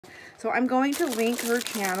So I'm going to link her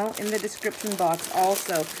channel in the description box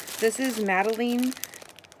also. This is Madeleine,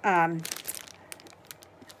 I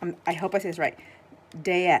hope I say this right,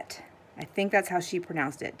 DeEtte. I think that's how she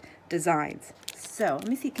pronounced it. Designs. So let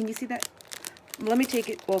me see. Can you see that? Let me take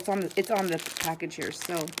it. Well, it's on the package here.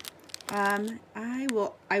 So I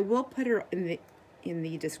will put her in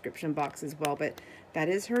the description box as well. But that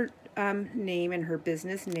is her name and her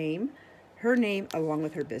business name. Her name along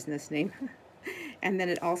with her business name. And then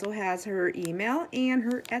it also has her email and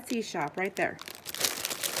her Etsy shop right there.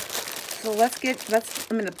 So I'm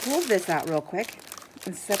going to pull this out real quick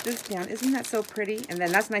and set this down. Isn't that so pretty? And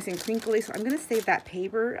then that's nice and crinkly. So I'm going to save that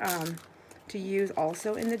paper to use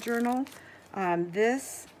also in the journal. I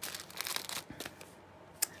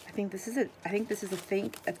think this is a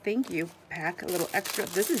thank you pack, a little extra.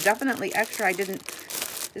 This is definitely extra.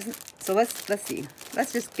 So let's see.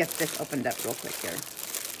 Let's just get this opened up real quick here.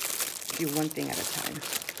 Do one thing at a time.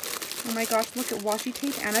 Oh my gosh, look at washi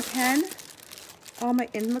tape and a pen. Oh my,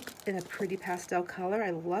 and look, in a pretty pastel color. I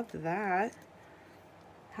love that.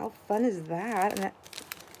 How fun is that?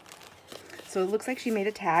 So it looks like she made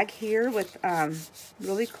a tag here with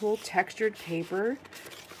really cool textured paper.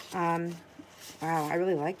 Wow, I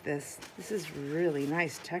really like this. This is really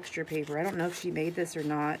nice texture paper. I don't know if she made this or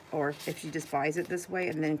not, or if she just buys it this way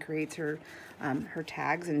and then creates her her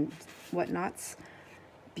tags and whatnots.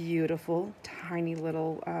 Beautiful, tiny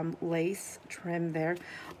little lace trim there.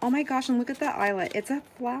 Oh my gosh, and look at that eyelet. It's a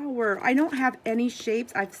flower. I don't have any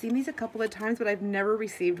shapes. I've seen these a couple of times, but I've never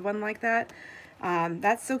received one like that.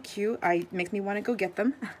 That's so cute. It makes me want to go get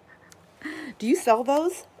them. Do you sell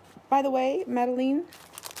those, by the way, Madeleine?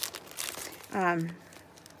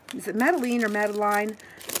 Is it Madeleine or Madeleine?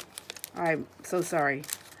 I'm so sorry.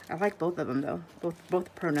 I like both of them though,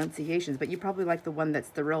 both pronunciations, but you probably like the one that's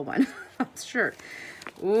the real one. I'm sure.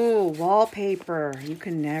 Ooh, wallpaper. You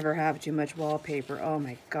can never have too much wallpaper. Oh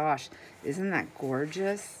my gosh, isn't that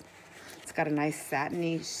gorgeous? It's got a nice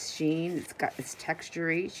satiny sheen. It's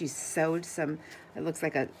textury. She sewed some, it looks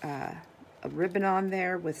like a ribbon on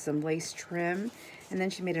there with some lace trim, and then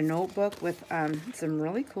she made a notebook with some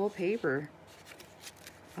really cool paper.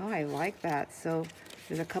 Oh, I like that. So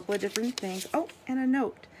there's a couple of different things. Oh, and a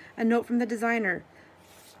note from the designer.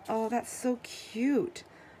 Oh, that's so cute.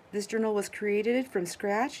 This journal was created from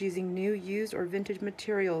scratch using new, used, or vintage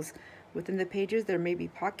materials. Within the pages, there may be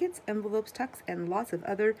pockets, envelopes, tucks, and lots of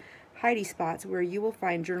other hidey spots where you will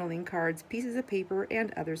find journaling cards, pieces of paper,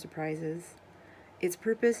 and other surprises. Its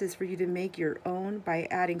purpose is for you to make your own by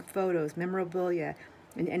adding photos, memorabilia,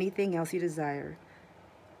 and anything else you desire.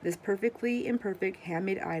 This perfectly imperfect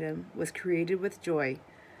handmade item was created with joy.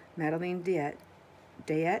 Madeleine DeEtte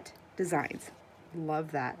Designs.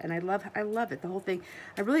 Love that. And I love it, the whole thing.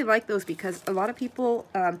 I really like those because a lot of people,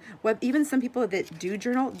 even some people that do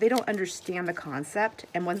journal, they don't understand the concept.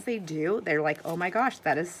 And once they do, they're like, oh my gosh,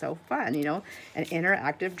 that is so fun, you know, an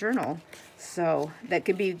interactive journal. So that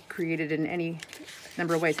could be created in any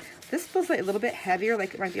number of ways. This feels like a little bit heavier,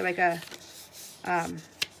 like it might be like a,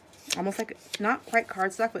 almost like, not quite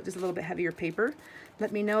cardstock, but just a little bit heavier paper.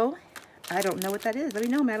 Let me know. I don't know what that is. Let me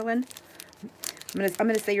know, Madeleine. I'm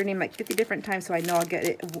gonna say your name like 50 different times so I know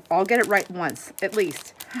I'll get it right once, at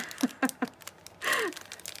least.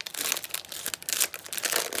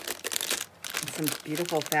 Some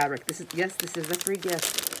beautiful fabric. This is a free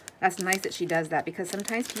gift. That's nice that she does that because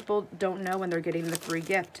sometimes people don't know when they're getting the free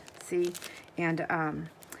gift. See? And I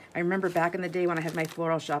remember back in the day when I had my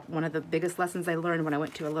floral shop, one of the biggest lessons I learned when I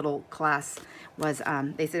went to a little class was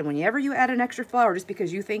they said whenever you add an extra flower just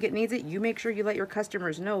because you think it needs it, you make sure you let your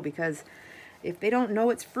customers know, because if they don't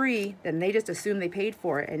know it's free, then they just assume they paid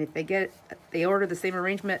for it. And if they order the same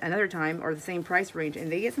arrangement another time or the same price range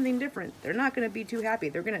and they get something different, they're not going to be too happy.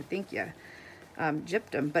 They're going to think you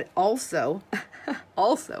gypped them. But also,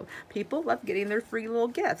 people love getting their free little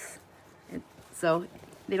gifts. And so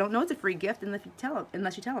they don't know it's a free gift unless you tell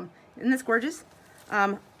them. Isn't this gorgeous?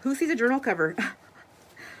 Who sees a journal cover?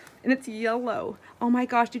 And it's yellow. Oh my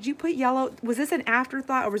gosh, did you put yellow? Was this an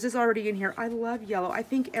afterthought or was this already in here? I love yellow. I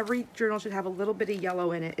think every journal should have a little bit of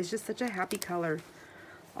yellow in it. It's just such a happy color.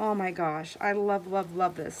 Oh my gosh, I love, love,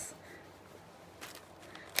 love this.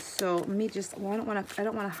 So let me just, well, I don't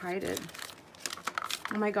want to hide it.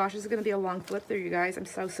 Oh my gosh, this is going to be a long flip there, you guys. I'm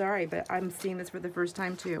so sorry, but I'm seeing this for the first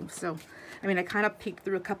time too. So, I mean, I kind of peeked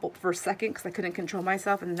through a couple for a second because I couldn't control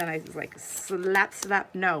myself, and then I was like,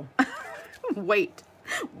 slap, no. Wait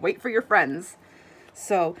for your friends.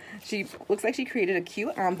 So she looks like she created a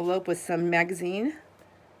cute envelope with some magazine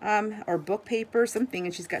or book paper, something,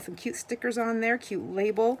 and she's got some cute stickers on there, cute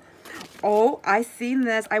label. Oh, I seen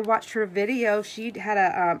this. I watched her video. She had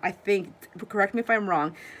a, I think, correct me if I'm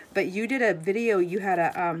wrong, but you did a video. You had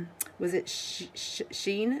a, was it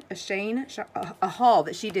a haul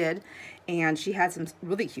that she did, and she had some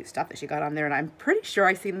really cute stuff that she got on there, and I'm pretty sure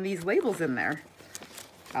I seen these labels in there.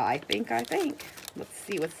 I think. Let's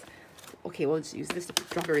see what's, okay, we'll just use this to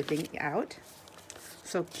drop everything out.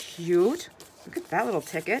 So cute. Look at that little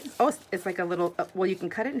ticket. Oh, it's like a little, well, you can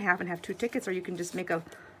cut it in half and have 2 tickets, or you can just make a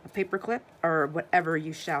paper clip, or whatever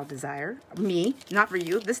you shall desire. Me, not for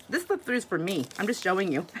you. This flip through is for me. I'm just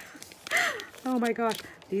showing you. Oh my gosh,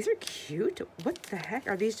 these are cute. What the heck?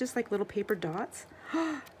 Are these just like little paper dots?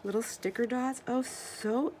 Little sticker dots. Oh,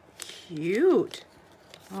 so cute.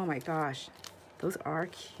 Oh my gosh, those are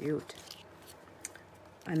cute.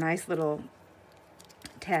 A nice little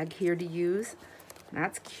tag here to use.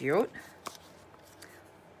 That's cute.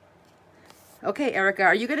 Okay, Erica,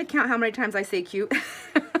 are you going to count how many times I say cute?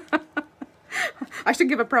 I should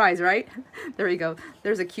give a prize, right? There we go.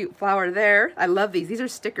 There's a cute flower there. I love these. These are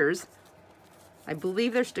stickers. I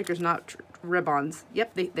believe they're stickers, not ribbons.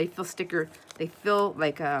 Yep, they feel sticker. They feel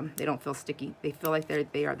like, they don't feel sticky. They feel like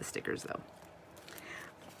they are the stickers, though.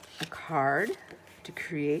 A card to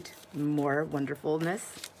create more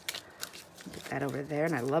wonderfulness. Put that over there,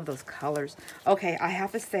 and I love those colors. Okay, I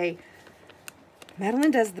have to say,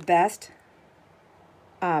 Madeleine does the best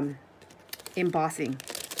embossing.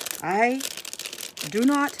 I do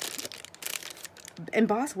not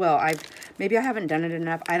emboss well. Maybe I haven't done it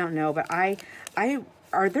enough. I don't know, but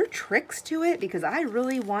are there tricks to it? Because I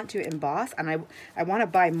really want to emboss, and I want to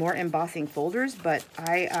buy more embossing folders, but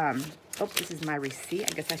oh, this is my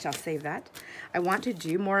receipt. I guess I shall save that. I want to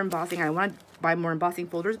do more embossing. I want to buy more embossing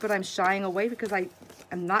folders, but I'm shying away because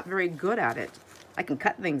I'm not very good at it. I can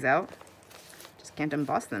cut things out, just can't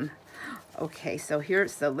emboss them. Okay, so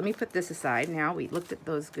let me put this aside now. We looked at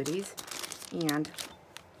those goodies, and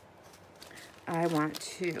I want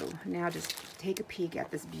to now just take a peek at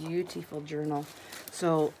this beautiful journal.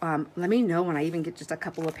 So let me know when I even get just a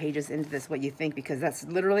couple of pages into this what you think, because that's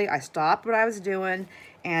literally, I stopped what I was doing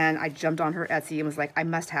and I jumped on her Etsy and was like, I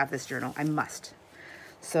must have this journal. I must.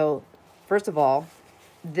 So first of all,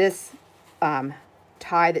 this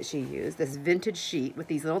tie that she used, this vintage sheet with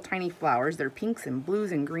these little tiny flowers. They're pinks and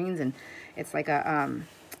blues and greens, and it's like a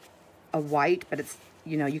white, but it's,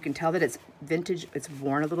 you know, you can tell that it's vintage. It's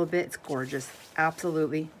worn a little bit. It's gorgeous.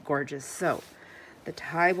 Absolutely gorgeous. So the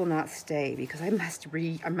tie will not stay because I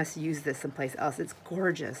must use this someplace else. It's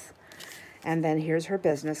gorgeous. And then here's her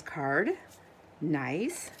business card.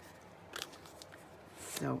 Nice.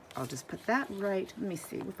 So I'll just put that right. Let me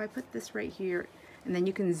see. If I put this right here, and then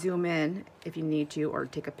you can zoom in if you need to, or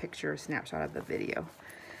take a picture or snapshot of the video.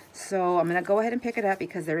 So I'm gonna go ahead and pick it up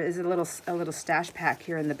because there is a little stash pack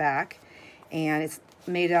here in the back, and it's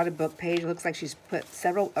made out of book page. It looks like she's put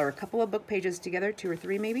several or a couple of book pages together, 2 or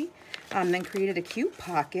 3 maybe. Then created a cute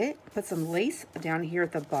pocket, put some lace down here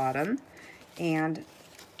at the bottom, and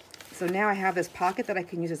so now I have this pocket that I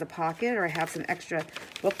can use as a pocket, or I have some extra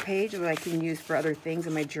book page that I can use for other things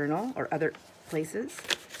in my journal or other places.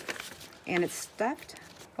 And it's stuffed.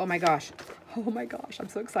 Oh my gosh. Oh my gosh, I'm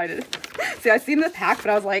so excited. See, I seen the pack, but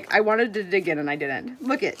I was like, I wanted to dig in and I didn't.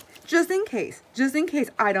 Look it, just in case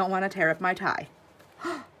I don't want to tear up my tie.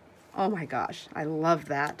 Oh my gosh, I love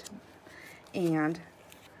that. And,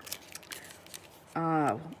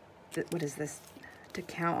 what is this? To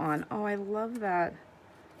count on. Oh, I love that.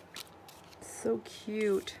 So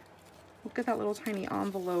cute. Look at that little tiny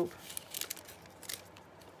envelope.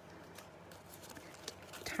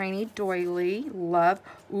 Tiny doily, love.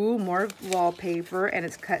 Ooh, more wallpaper, and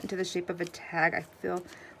it's cut into the shape of a tag. I feel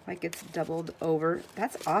like it's doubled over.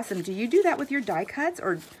 That's awesome. Do you do that with your die cuts,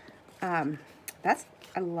 or I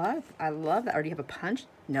love that. Or do you have a punch?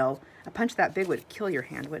 No, a punch that big would kill your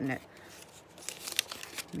hand, wouldn't it?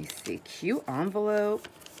 Let me see. Cute envelope,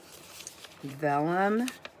 vellum.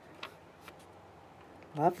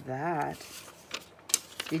 Love that.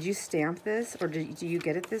 Did you stamp this, or do you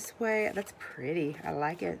get it this way? That's pretty. I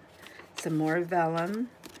like it. Some more vellum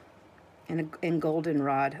and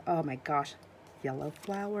goldenrod. Oh my gosh. Yellow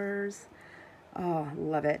flowers. Oh,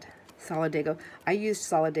 love it. Solidago. I used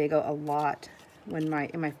Solidago a lot when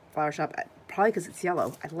in my flower shop, probably because it's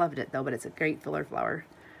yellow. I loved it though, but it's a great filler flower.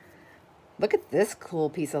 Look at this cool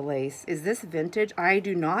piece of lace. Is this vintage? I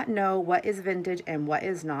do not know what is vintage and what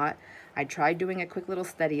is not. I tried doing a quick little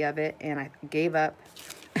study of it and I gave up.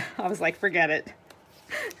 I was like, forget it.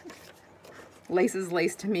 Lace is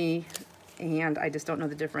lace to me, and I just don't know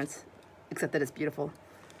the difference, except that it's beautiful.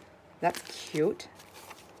 That's cute.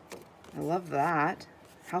 I love that.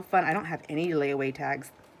 How fun. I don't have any layaway tags.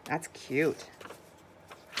 That's cute.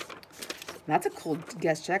 That's a cool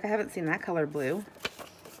guest check. I haven't seen that color blue.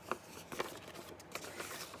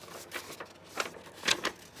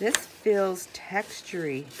 This feels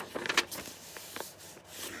textury.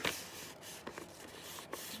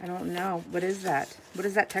 I don't know. What is that? What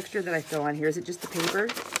is that texture that I feel on here? Is it just the paper?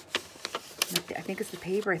 I think it's the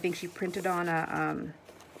paper. I think she printed on a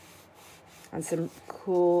on some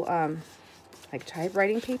cool like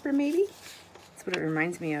typewriting paper, maybe. That's what it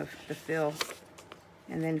reminds me of, the feel.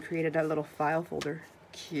 And then created a little file folder.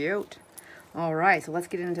 Cute. All right, so let's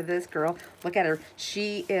get into this girl. Look at her.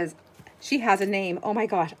 She has a name. Oh my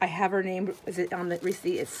gosh, I have her name. Is it on the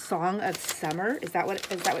receipt? It's Song of Summer. Is that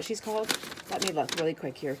what she's called? Let me look really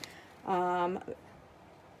quick here.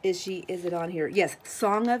 Is it on here? Yes,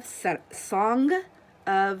 Song of Summer.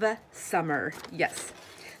 Yes.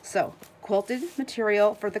 So, quilted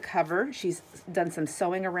material for the cover. She's done some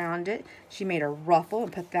sewing around it. She made a ruffle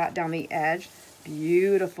and put that down the edge.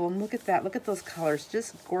 Beautiful. And look at that. Look at those colors.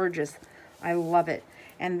 Just gorgeous. I love it.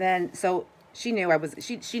 And then, so she knew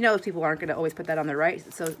she knows people aren't going to always put that on there, right?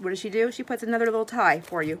 So what does she do? She puts another little tie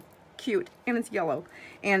for you. Cute. And it's yellow.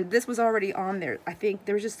 And this was already on there. I think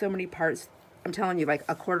there was just so many parts. I'm telling you, like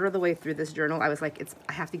a quarter of the way through this journal, I was like,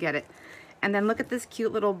 I have to get it. And then look at this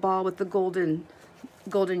cute little ball with the golden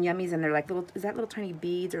yummies in there. Like is that little tiny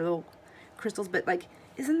beads or little crystals? But like,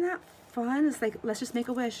 isn't that fun? It's like, let's just make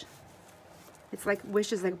a wish. It's like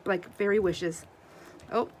wishes, like fairy wishes.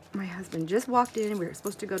 Oh, my husband just walked in. We were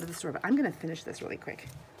supposed to go to the store, but I'm going to finish this really quick.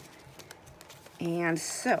 And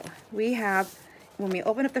so we have, when we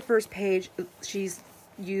open up the first page, she's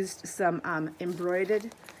used some embroidery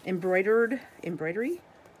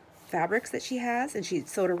fabrics that she has, and she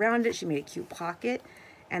sewed around it. She made a cute pocket,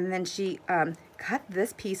 and then she cut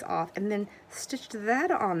this piece off and then stitched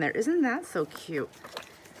that on there. Isn't that so cute?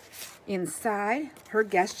 Inside, her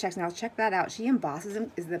guest checks. Now check that out. She embosses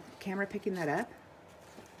them. Is the camera picking that up?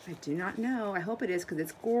 I do not know. I hope it is, because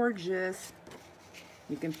it's gorgeous.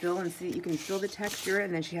 You can feel and see. You can feel the texture,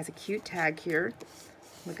 and then she has a cute tag here.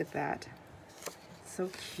 Look at that. So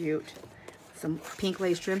cute. Some pink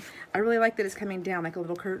lace trim. I really like that it's coming down like a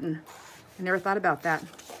little curtain. I never thought about that.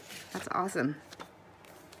 That's awesome.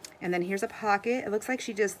 And then here's a pocket. It looks like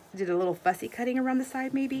she just did a little fussy cutting around the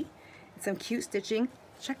side, maybe. And some cute stitching.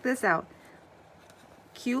 Check this out.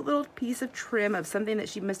 Cute little piece of trim of something that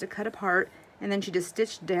she must have cut apart, and then she just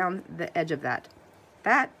stitched down the edge of that.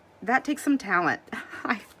 That takes some talent.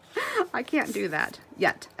 I can't do that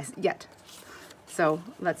yet. So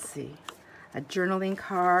let's see. A journaling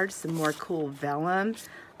card, some more cool vellum.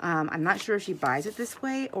 I'm not sure if she buys it this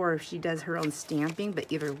way or if she does her own stamping, but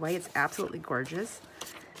either way, it's absolutely gorgeous.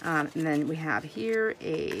 And then we have here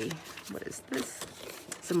what is this?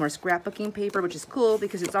 Some more scrapbooking paper, which is cool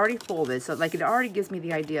because it's already folded. So like it already gives me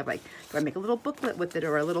the idea of like, do I make a little booklet with it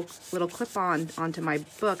or a little clip-on onto my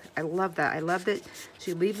book? I love that. I love that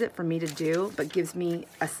she leaves it for me to do, but gives me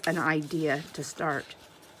an idea to start.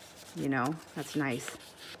 You know, that's nice.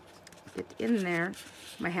 Get in there.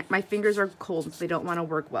 My fingers are cold, so they don't want to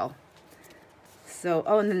work well. So,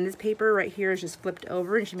 oh, and then this paper right here is just flipped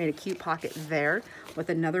over, and she made a cute pocket there with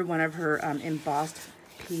another one of her embossed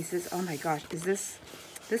pieces. Oh my gosh, is this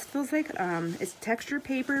feels like it's texture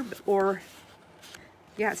paper, or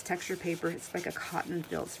yeah, it's texture paper. It's like a cotton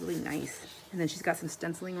feel. It's really nice. And then she's got some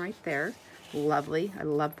stenciling right there. Lovely. I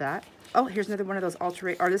love that. Oh, here's another one of those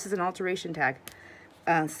this is an alteration tag.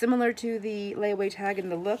 Similar to the layaway tag in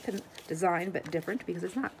the look and design, but different because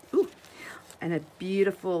it's not. Ooh, and a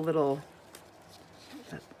beautiful little,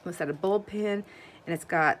 what's that, a bulb pin, and it's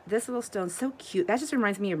got this little stone, so cute. That just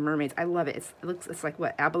reminds me of mermaids. I love it. It's like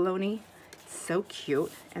what, abalone? So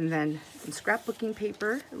cute. And then some scrapbooking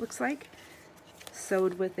paper, it looks like,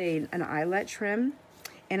 sewed with an eyelet trim,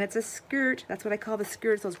 and it's a skirt. That's what I call the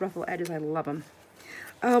skirts, those ruffle edges. I love them.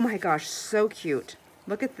 Oh my gosh, so cute.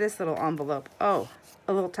 Look at this little envelope. Oh,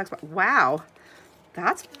 a little tuck spot. Wow,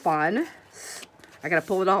 that's fun. I gotta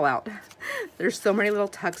pull it all out. There's so many little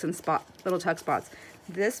tucks and little tuck spots.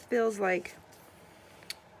 This feels like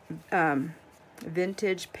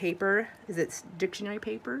vintage paper. Is it dictionary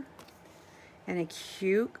paper? And a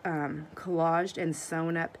cute collaged and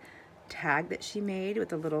sewn up tag that she made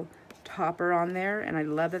with a little topper on there. And I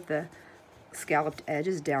love that the scalloped edge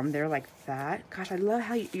is down there like that. Gosh, I love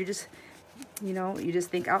how you just, you know, you just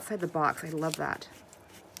think outside the box. I love that.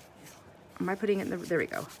 Am I putting it in there we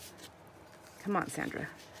go. Come on, Sandra.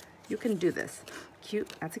 You can do this. Cute.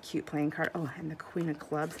 That's a cute playing card. Oh, and the Queen of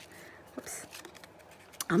Clubs. Whoops.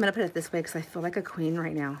 I'm going to put it this way because I feel like a queen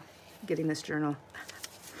right now getting this journal.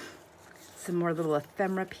 some more little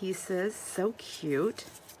ephemera pieces. So cute.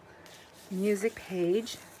 Music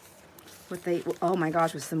page with oh my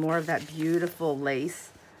gosh, with some more of that beautiful lace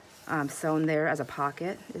sewn there as a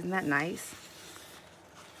pocket. Isn't that nice?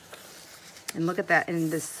 And look at that,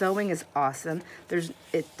 and the sewing is awesome.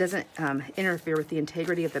 It doesn't interfere with the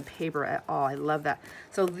integrity of the paper at all. I love that.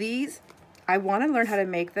 So these, I want to learn how to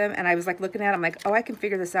make them, and I was like looking at them like, oh, I can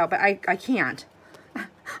figure this out, but I can't.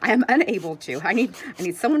 I am unable to. I need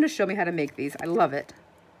someone to show me how to make these. I love it.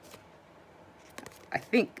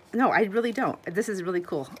 No, I really don't. This is really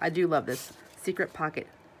cool. I do love this. Secret pocket.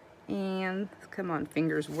 And come on,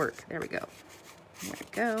 fingers work. There we go. There we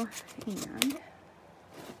go. And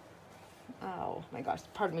oh my gosh,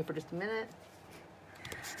 pardon me for just a minute.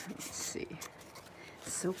 Let's see.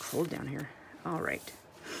 It's so cold down here. All right.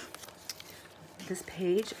 This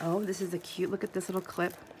page, oh, this is a cute, look at this little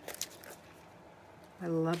clip. I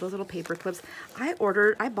love those little paper clips. I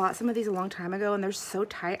bought some of these a long time ago, and they're so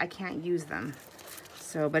tight I can't use them.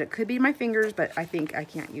 So, but it could be my fingers, but I think I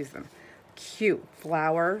can't use them. Cute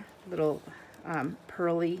flower, little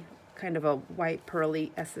pearly, kind of a white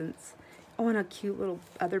pearly essence. Oh, and a cute little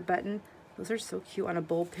other button. Those are so cute on a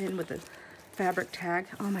bowl pin with a fabric tag.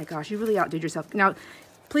 Oh my gosh, you really outdid yourself. Now,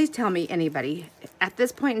 please tell me, anybody, at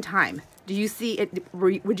this point in time, do you see it,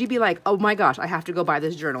 would you be like, oh my gosh, I have to go buy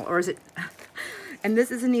this journal? Or is it, and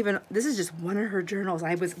this isn't even, this is just one of her journals.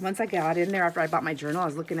 Once I got in there after I bought my journal, I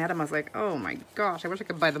was looking at them, I was like, oh my gosh, I wish I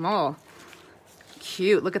could buy them all.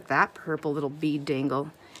 Cute, look at that purple little bead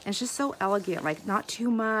dangle. And it's just so elegant, like not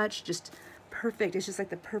too much, just perfect. It's just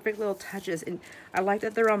like the perfect little touches. And I like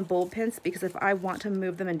that they're on bowl pins, because if I want to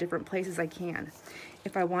move them in different places, I can.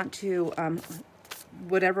 If I want to,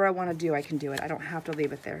 whatever I want to do, I can do it. I don't have to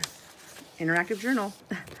leave it there. Interactive journal.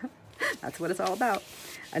 That's what it's all about.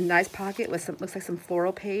 A nice pocket with some, looks like some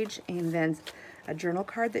floral page, and then a journal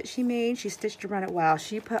card that she made. She stitched around it. Wow,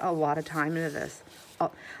 she put a lot of time into this.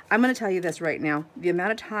 Oh, I'm going to tell you this right now. The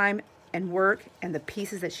amount of time and work and the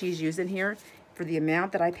pieces that she's used in here for the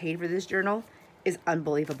amount that I paid for this journal is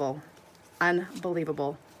unbelievable.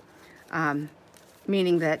 Unbelievable.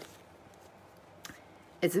 Meaning that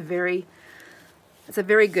it's a very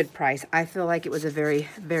good price. I feel like it was a very,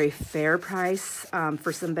 very fair price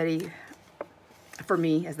for somebody, for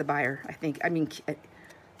me as the buyer. I mean,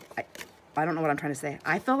 I don't know what I'm trying to say.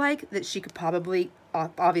 I feel like that she could probably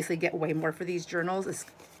obviously get way more for these journals,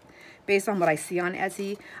 based on what I see on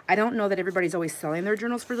Etsy. I don't know that everybody's always selling their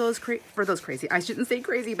journals for those crazy. I shouldn't say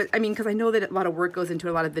crazy, but I mean, because I know that a lot of work goes into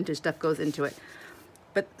it, a lot of vintage stuff goes into it.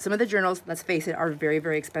 But some of the journals, let's face it, are very,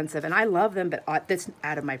 very expensive, and I love them, but that's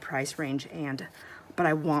out of my price range. But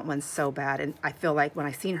I want one so bad, and I feel like when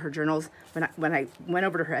I seen her journals, when I went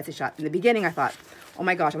over to her Etsy shop in the beginning, I thought, oh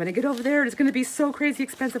my gosh, I'm gonna get over there, and it's gonna be so crazy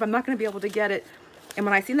expensive. I'm not gonna be able to get it. And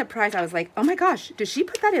when I seen the price, I was like, oh my gosh, did she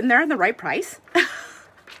put that in there in the right price?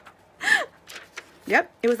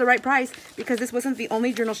 Yep, it was the right price, because this wasn't the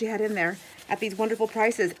only journal she had in there at these wonderful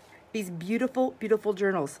prices. These beautiful, beautiful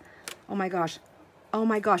journals. Oh my gosh. Oh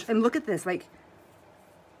my gosh. And look at this. Like,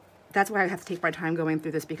 that's why I have to take my time going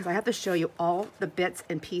through this, because I have to show you all the bits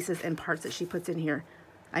and pieces and parts that she puts in here.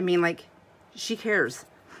 I mean, like, she cares.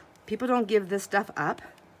 People don't give this stuff up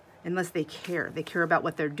unless they care. They care about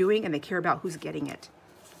what they're doing, and they care about who's getting it.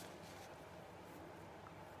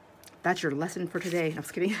 That's your lesson for today. I'm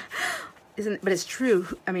just kidding. But it's true.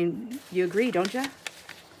 I mean, you agree, don't you?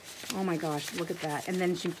 Oh my gosh, look at that. And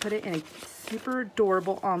then she put it in a super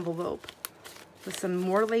adorable envelope with some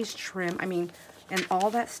more lace trim. I mean, and all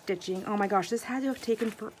that stitching. Oh my gosh, this had to have taken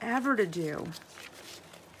forever to do.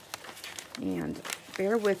 And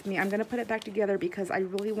bear with me. I'm going to put it back together because I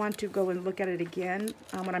really want to go and look at it again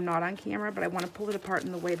when I'm not on camera, but I want to pull it apart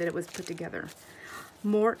in the way that it was put together.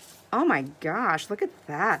 More. Oh my gosh, look at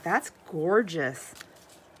that. That's gorgeous.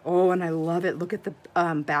 Oh, and I love it. Look at the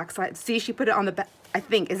back side. See, she put it on the back. I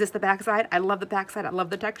think, is this the back side? I love the back side. I love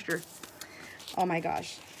the texture. Oh my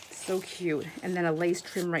gosh, so cute. And then a lace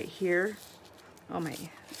trim right here. Oh my,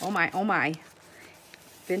 oh my, oh my.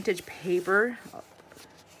 Vintage paper. Oh,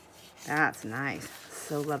 that's nice.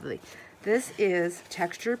 So lovely. This is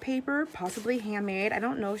texture paper, possibly handmade. I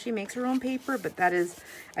don't know if she makes her own paper, but that is,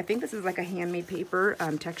 I think this is like a handmade paper,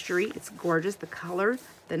 texture-y. It's gorgeous. The color,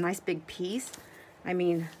 the nice big piece. I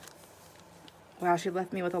mean, wow, she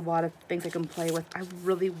left me with a lot of things I can play with. I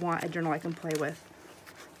really want a journal I can play with.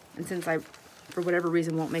 And since I, for whatever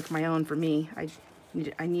reason, won't make my own for me,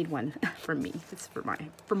 I need one for me. It's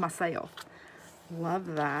for myself.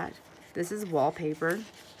 Love that. This is wallpaper.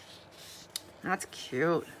 That's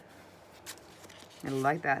cute. I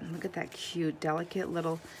like that. Look at that cute, delicate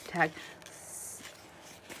little tag.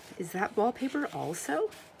 Is that wallpaper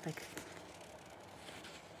also? Like,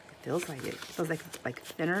 feels like it. It feels like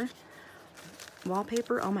thinner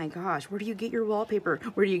wallpaper. Oh my gosh, where do you get your wallpaper?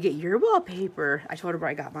 Where do you get your wallpaper? I told her where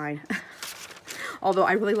I got mine. Although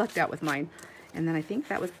I really lucked out with mine. And then I think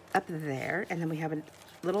that was up there. And then we have a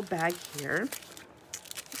little bag here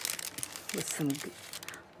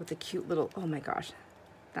with a cute little, oh my gosh,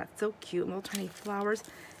 that's so cute, little tiny flowers,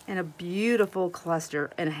 and a beautiful cluster,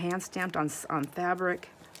 and hand stamped on fabric,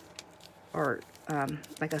 or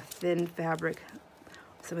like a thin fabric.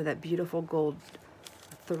 Some of that beautiful gold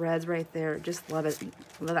threads right there. Just love it.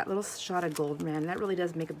 Love that little shot of gold, man. That really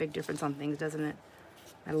does make a big difference on things, doesn't it?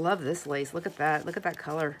 I love this lace. Look at that. Look at that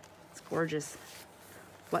color. It's gorgeous.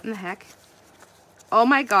 What in the heck? Oh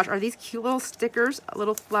my gosh, are these cute little stickers,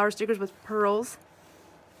 little flower stickers with pearls?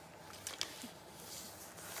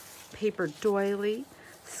 Paper doily,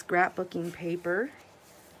 scrapbooking paper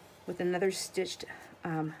with another stitched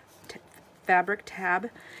fabric tab.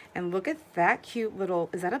 And look at that cute little,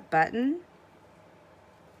 is that a button?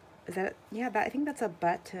 Is that, yeah, I think that's a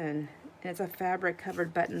button. And it's a fabric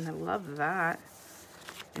covered button. I love that.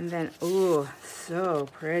 And then, ooh, so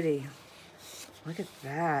pretty. Look at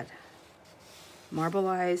that.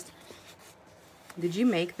 Marbleized. Did you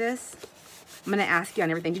make this? I'm going to ask you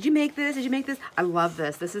on everything. Did you make this? Did you make this? I love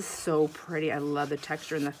this. This is so pretty. I love the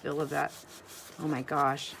texture and the feel of that. Oh my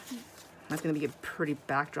gosh. That's going to be a pretty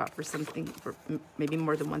backdrop for something, for maybe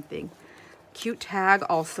more than one thing. Cute tag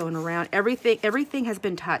all sewn around. Everything has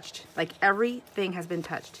been touched. Like everything has been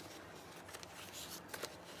touched.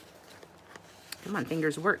 Come on,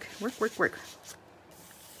 fingers, work. Work, work, work.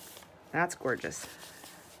 That's gorgeous.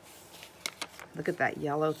 Look at that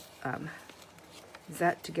yellow. Is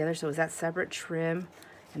that together? So is that separate trim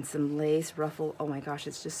and some lace ruffle? Oh my gosh,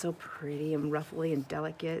 it's just so pretty and ruffly and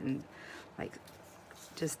delicate and like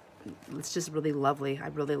just, it's just really lovely. I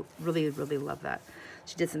really, really, really love that.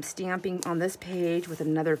 She did some stamping on this page with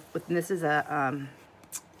another, this is a,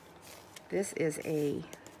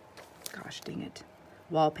 gosh dang it,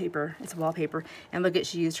 wallpaper. It's wallpaper. And look at,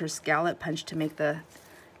 she used her scallop punch to make the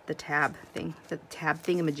tab thing, the tab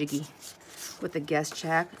thingamajiggy. With the guest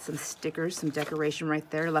check, some stickers, some decoration right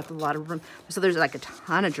there. Left a lot of room. So there's like a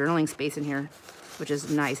ton of journaling space in here, which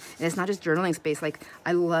is nice. And it's not just journaling space. Like,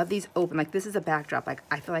 I love these open. Like, this is a backdrop. Like,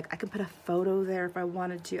 I feel like I could put a photo there if I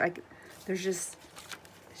wanted to. There's just,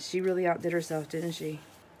 she really outdid herself, didn't she?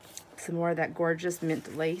 Some more of that gorgeous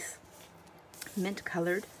mint lace. Mint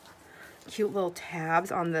colored. Cute little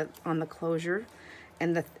tabs on the closure.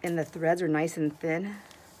 And the threads are nice and thin.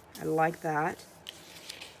 I like that.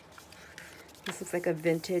 This looks like a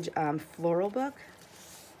vintage floral book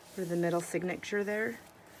for the middle signature there.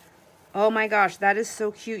 Oh my gosh, that is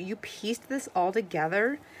so cute. You pieced this all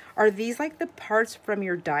together. Are these like the parts from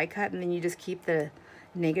your die cut and then you just keep the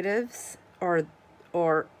negatives?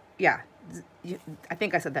 Or yeah, I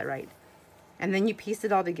think I said that right. And then you pieced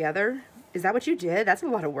it all together? Is that what you did? That's a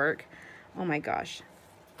lot of work. Oh my gosh,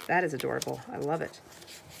 that is adorable. I love it.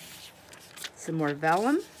 Some more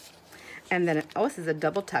vellum. And then, oh, this is a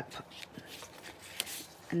double tuck.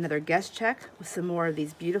 Another guest check with some more of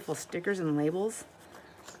these beautiful stickers and labels.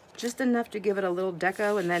 Just enough to give it a little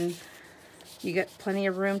deco, and then you get plenty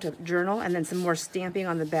of room to journal, and then some more stamping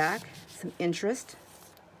on the back, some interest.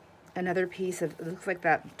 Another piece of, it looks like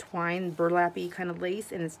that twine burlappy kind of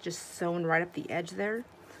lace, and it's just sewn right up the edge there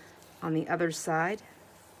on the other side.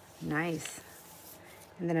 Nice.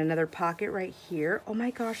 And then another pocket right here. Oh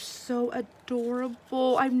my gosh, so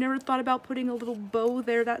adorable. I've never thought about putting a little bow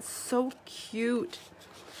there. That's so cute.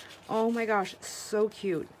 Oh my gosh, so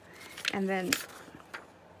cute. And then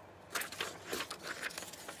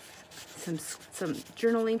some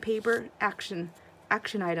journaling paper, action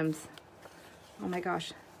items. Oh my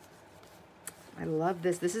gosh. I love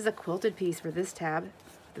this. This is a quilted piece for this tab.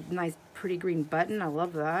 The nice pretty green button. I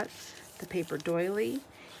love that. The paper doily.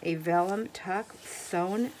 A vellum tuck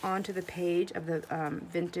sewn onto the page of the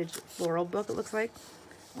vintage floral book, it looks like.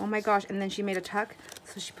 Oh my gosh, and then she made a tuck.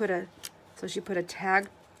 So she put a tag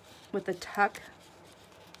with a tuck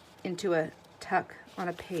into a tuck on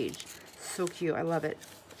a page. So cute. I love it.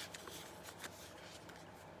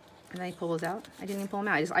 And then I pull those out. I didn't even pull them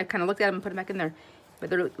out. I kind of looked at them and put them back in there. But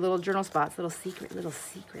they're little journal spots, little secrets.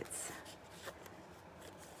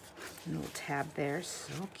 And a little tab there.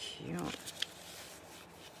 So cute.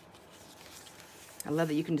 I love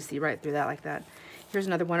that you can just see right through that like that. Here's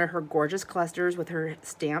another one of her gorgeous clusters with her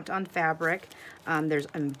stamped on fabric. There's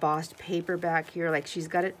embossed paper back here. Like, she's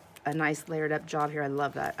got it a nice layered up job here. I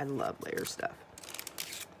love that. I love layer stuff.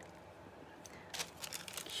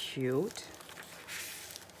 Cute.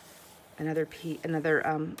 Another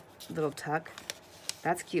little tuck.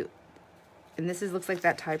 That's cute. And this looks like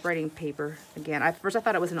that typewriting paper again. At first I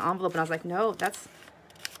thought it was an envelope, and I was like, no,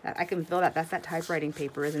 I can feel that. That's that typewriting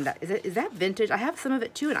paper, isn't that? Is that vintage? I have some of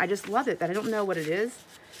it too, and I just love it, but I don't know what it is.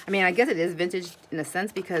 I mean, I guess it is vintage in a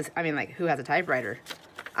sense because, I mean, like, who has a typewriter?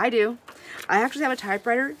 I do. I actually have a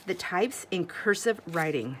typewriter that types in cursive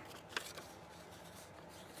writing.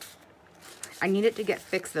 I need it to get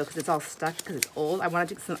fixed though, because it's all stuck because it's old. I had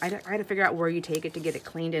to figure out where you take it to get it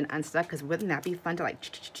cleaned and unstuck, because wouldn't that be fun to like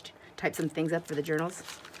type some things up for the journals?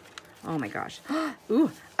 Oh my gosh.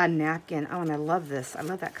 Ooh, a napkin. Oh, and I love this. I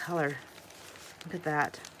love that color. Look at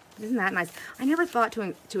that. Isn't that nice? I never thought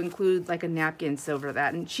to include like a napkin over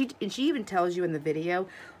that. And she even tells you in the video,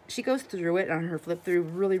 she goes through it on her flip through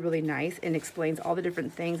really, really nice, and explains all the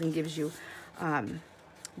different things and gives you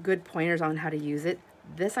good pointers on how to use it.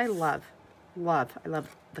 This I love. I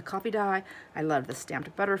love the coffee dye. I love the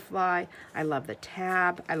stamped butterfly. I love the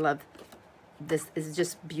tab. I love this. Is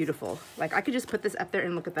just beautiful. Like, I could just put this up there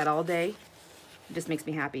and look at that all day. It just makes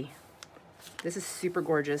me happy. This is super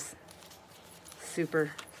gorgeous.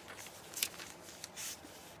 Super.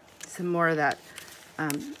 Some more of that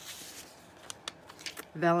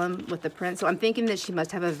vellum with the print. So I'm thinking that she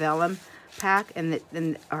must have a vellum pack, and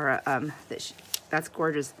that's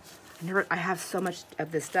gorgeous. I have so much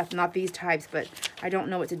of this stuff, not these types, but I don't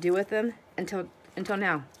know what to do with them until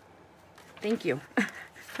now. Thank you.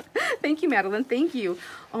 Thank you, Madeleine. Thank you.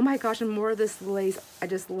 Oh my gosh, and more of this lace. I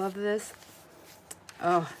just love this.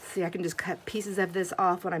 Oh, see, I can just cut pieces of this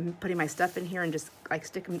off when I'm putting my stuff in here and just like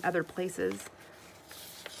stick them in other places.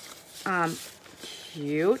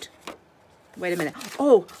 Cute. Wait a minute.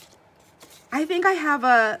 Oh, I think I have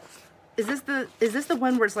a, is this the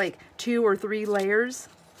one where it's like 2 or 3 layers?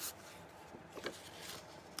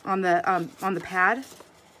 On the pad.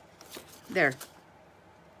 There.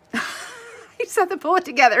 I just have to pull it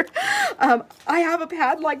together. I have a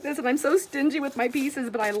pad like this, and I'm so stingy with my pieces,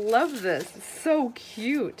 but I love this. It's so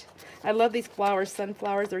cute. I love these flowers,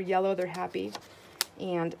 sunflowers. They're yellow, they're happy.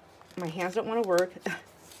 And my hands don't want to work.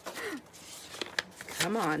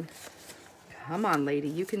 Come on. Come on, lady.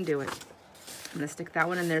 You can do it. I'm going to stick that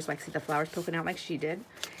one in there so I can see the flowers poking out like she did.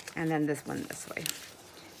 And then this one this way.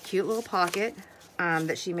 Cute little pocket.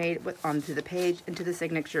 That she made onto the page, into the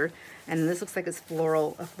signature, and this looks like it's a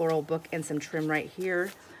floral book, and some trim right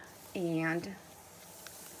here, and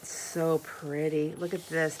so pretty. Look at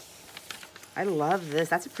this. I love this.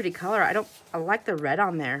 That's a pretty color. I like the red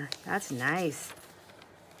on there. That's nice.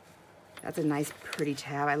 That's a nice pretty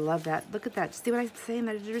tab. I love that. Look at that. See what I'm saying?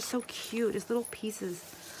 They're just so cute. Just little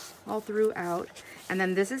pieces all throughout. And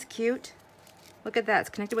then this is cute. Look at that. It's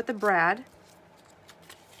connected with the brad.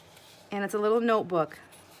 And it's a little notebook.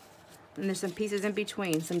 And there's some pieces in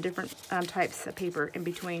between, some different types of paper in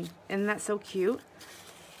between. Isn't that so cute?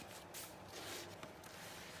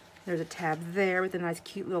 There's a tab there with a nice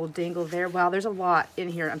cute little dangle there. Wow, there's a lot in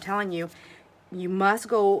here. I'm telling you, you must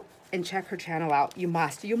go and check her channel out. You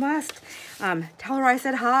must. You must. Tell her I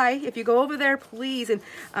said hi. If you go over there, please. And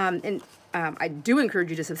I do encourage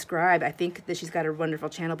you to subscribe. I think that she's got a wonderful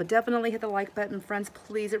channel, but definitely hit the like button, friends,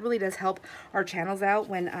 please. It really does help our channels out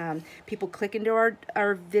when people click into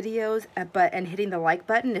our videos, and hitting the like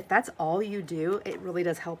button. If that's all you do, it really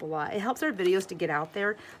does help a lot. It helps our videos to get out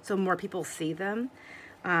there so more people see them.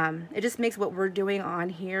 It just makes what we're doing on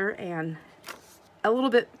here and a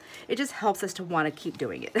little bit, it just helps us to want to keep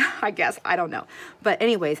doing it, I guess. I don't know. But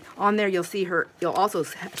anyways, on there you'll see her,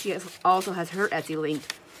 she also has her Etsy link.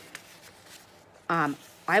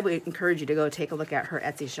 I would encourage you to go take a look at her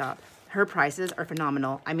Etsy shop. Her prices are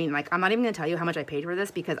phenomenal. I mean, like, I'm not even going to tell you how much I paid for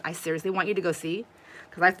this, because I seriously want you to go see.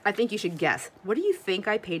 Because I think you should guess. What do you think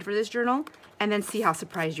I paid for this journal? And then see how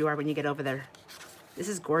surprised you are when you get over there. This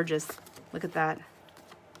is gorgeous. Look at that.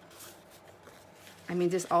 I mean,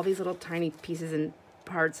 just all these little tiny pieces and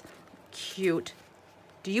parts. Cute.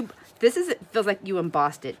 It feels like you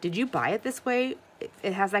embossed it. Did you buy it this way?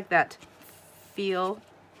 It has like that feel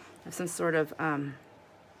of some sort of, I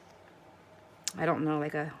don't know,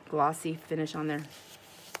 like a glossy finish on there.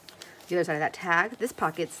 The other side of that tag, this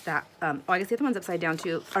pocket's that, oh, I guess the other one's upside down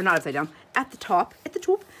too, or not upside down, at the top,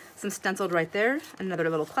 some stenciled right there, another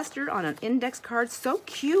little cluster on an index card. So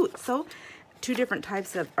cute. So two different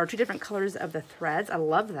colors of the threads. I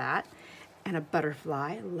love that. And a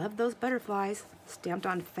butterfly. Love those butterflies. Stamped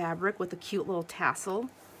on fabric with a cute little tassel.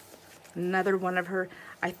 Another one of her,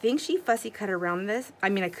 I think she fussy cut around this. I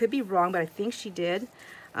mean, I could be wrong, but I think she did.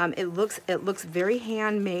 It looks very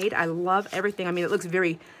handmade. I love everything. I mean, it looks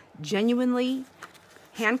very genuinely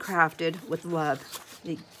handcrafted with love.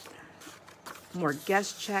 More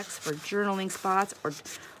guest checks for journaling spots or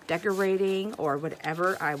decorating or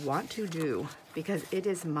whatever I want to do. because it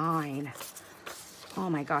is mine. Oh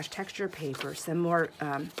my gosh, texture paper, some more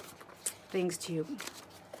things to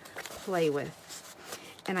play with.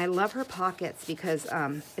 And I love her pockets because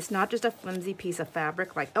it's not just a flimsy piece of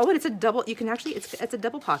fabric like, oh, and it's a double, you can actually, it's a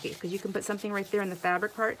double pocket because you can put something right there in the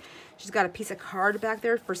fabric part. She's got a piece of card back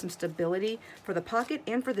there for some stability for the pocket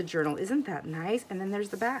and for the journal. Isn't that nice? And then there's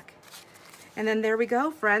the back. And then there we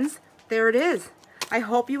go, friends. There it is. I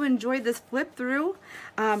hope you enjoyed this flip through.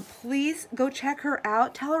 Please go check her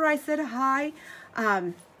out. Tell her I said hi.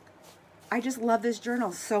 I just love this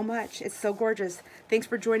journal so much. It's so gorgeous. Thanks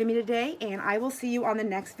for joining me today, and I will see you on the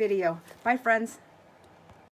next video. Bye, friends.